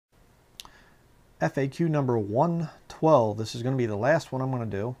FAQ number 112. This is going to be the last one I'm going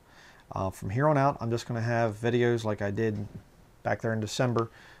to do. From here on out, I'm just going to have videos like I did back there in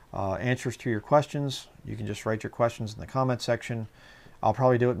December. Answers to your questions. You can just write your questions in the comment section. I'll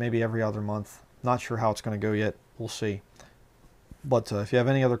probably do it maybe every other month. Not sure how it's going to go yet. We'll see. But if you have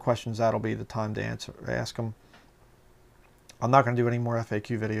any other questions, that'll be the time to ask them. I'm not going to do any more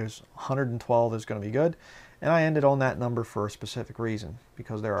FAQ videos. 112 is going to be good. And I ended on that number for a specific reason,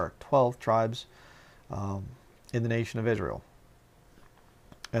 because there are 12 tribes in the nation of Israel.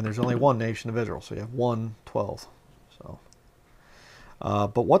 And there's only one nation of Israel, so you have 112. So,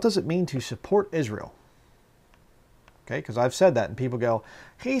 but what does it mean to support Israel? Okay, because I've said that, and people go,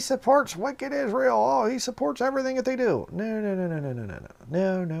 he supports wicked Israel. Oh, he supports everything that they do.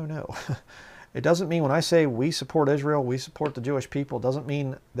 No. It doesn't mean when I say we support Israel, we support the Jewish people, it doesn't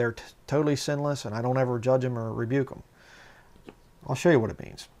mean they're totally sinless and I don't ever judge them or rebuke them. I'll show you what it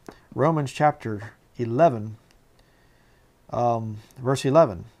means. Romans chapter 11, verse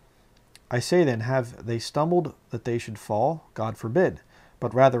 11. I say then, have they stumbled that they should fall? God forbid.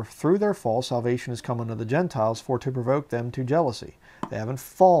 But rather through their fall salvation is come unto the Gentiles, for to provoke them to jealousy. They haven't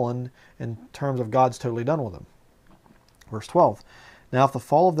fallen in terms of God's totally done with them. Verse 12. Now if the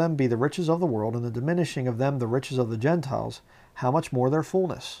fall of them be the riches of the world, and the diminishing of them the riches of the Gentiles, how much more their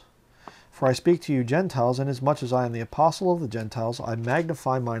fullness? For I speak to you Gentiles, inasmuch as I am the apostle of the Gentiles, I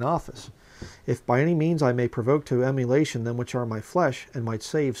magnify mine office, if by any means I may provoke to emulation them which are my flesh, and might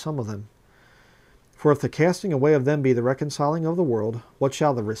save some of them. For if the casting away of them be the reconciling of the world, what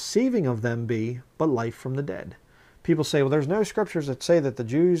shall the receiving of them be but life from the dead? People say, well, there's no scriptures that say that the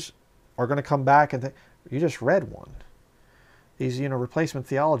Jews are going to come back, and you just read one. These, replacement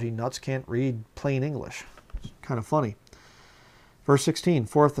theology nuts can't read plain English. It's kind of funny. Verse 16,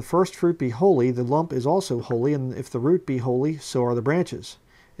 for if the first fruit be holy, the lump is also holy, and if the root be holy, so are the branches.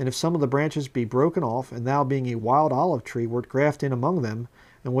 And if some of the branches be broken off, and thou being a wild olive tree wert grafted in among them,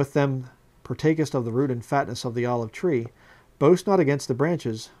 and with them partakest of the root and fatness of the olive tree, boast not against the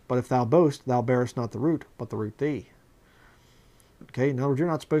branches, but if thou boast, thou bearest not the root, but the root thee. Okay, in other words, you're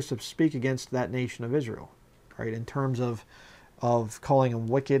not supposed to speak against that nation of Israel, right, in terms of calling them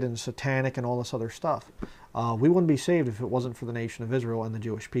wicked and satanic and all this other stuff. We wouldn't be saved if it wasn't for the nation of Israel and the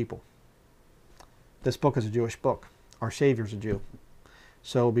Jewish people. This book is a Jewish book. Our Savior's a Jew.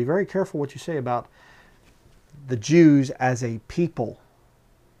 So be very careful what you say about the Jews as a people.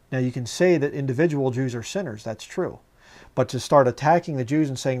 Now you can say that individual Jews are sinners. That's true. But to start attacking the Jews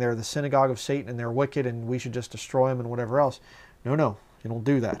and saying they're the synagogue of Satan and they're wicked and we should just destroy them and whatever else. No, you don't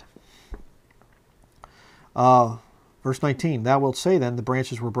do that. Verse 19, thou wilt say then, the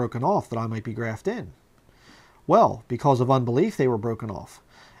branches were broken off, that I might be grafted in. Well, because of unbelief they were broken off.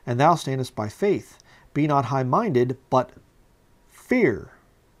 And thou standest by faith. Be not high-minded, but fear.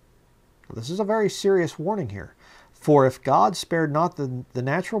 Now, this is a very serious warning here. For if God spared not the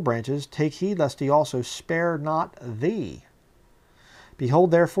natural branches, take heed lest he also spare not thee. Behold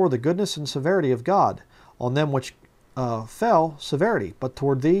therefore the goodness and severity of God. On them which fell, severity, but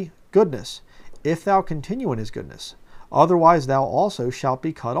toward thee, goodness, if thou continue in his goodness. Otherwise thou also shalt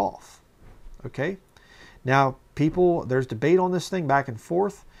be cut off. Okay? Now, people, there's debate on this thing back and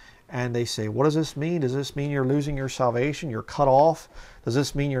forth, and they say, what does this mean? Does this mean you're losing your salvation? You're cut off? Does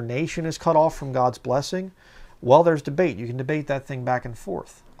this mean your nation is cut off from God's blessing? Well, there's debate. You can debate that thing back and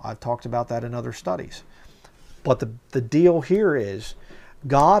forth. I've talked about that in other studies. But the deal here is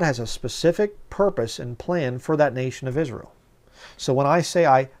God has a specific purpose and plan for that nation of Israel. So when I say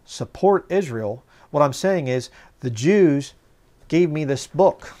I support Israel, what I'm saying is the Jews gave me this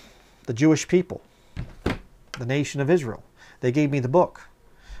book, the Jewish people, the nation of Israel. They gave me the book.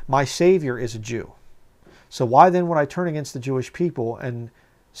 My Savior is a Jew. So why then would I turn against the Jewish people and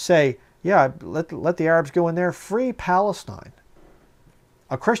say, yeah, let the Arabs go in there, free Palestine?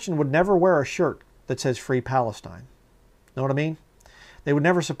 A Christian would never wear a shirt that says free Palestine. Know what I mean? They would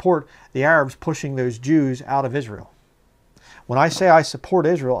never support the Arabs pushing those Jews out of Israel. When I say I support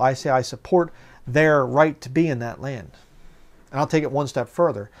Israel, I say I support their right to be in that land. And I'll take it one step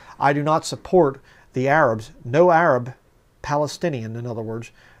further. I do not support the Arabs. No Arab, Palestinian in other words,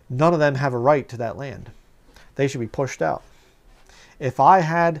 none of them have a right to that land. They should be pushed out. If I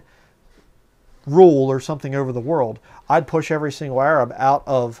had rule or something over the world, I'd push every single Arab out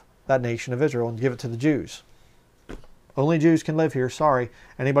of that nation of Israel and give it to the Jews. Only Jews can live here, sorry.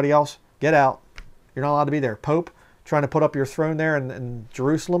 Anybody else, get out. You're not allowed to be there. Pope, trying to put up your throne there in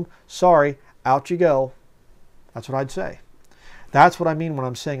Jerusalem, sorry, out you go. That's what I'd say. That's what I mean when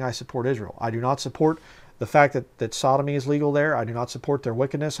I'm saying I support Israel. I do not support the fact that sodomy is legal there. I do not support their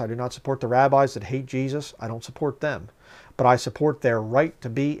wickedness. I do not support the rabbis that hate Jesus. I don't support them. But I support their right to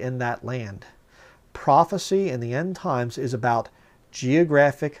be in that land. prophecy in the end times is about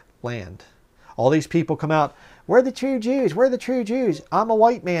geographic land. All these people come out, we're the true Jews, we're the true Jews. I'm a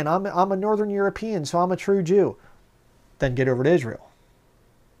white man, I'm a Northern European, so I'm a true Jew. Then get over to Israel,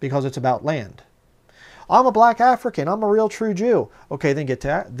 because it's about land. I'm a black African, I'm a real true Jew. Okay, then get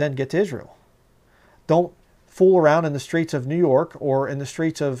to Israel. Don't fool around in the streets of New York or in the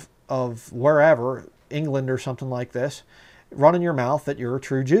streets of wherever, England or something like this, running your mouth that you're a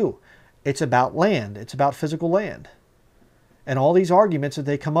true Jew. It's about land. It's about physical land. And all these arguments that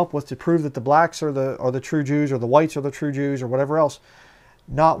they come up with to prove that the blacks are the true Jews or the whites are the true Jews or whatever else,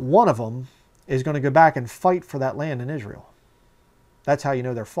 not one of them is going to go back and fight for that land in Israel. That's how you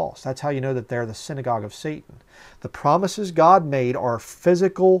know they're false. That's how you know that they're the synagogue of Satan. The promises God made are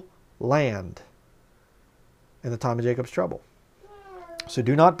physical land in the time of Jacob's trouble. So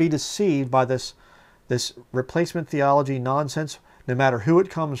do not be deceived by this replacement theology nonsense, no matter who it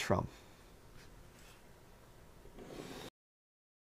comes from.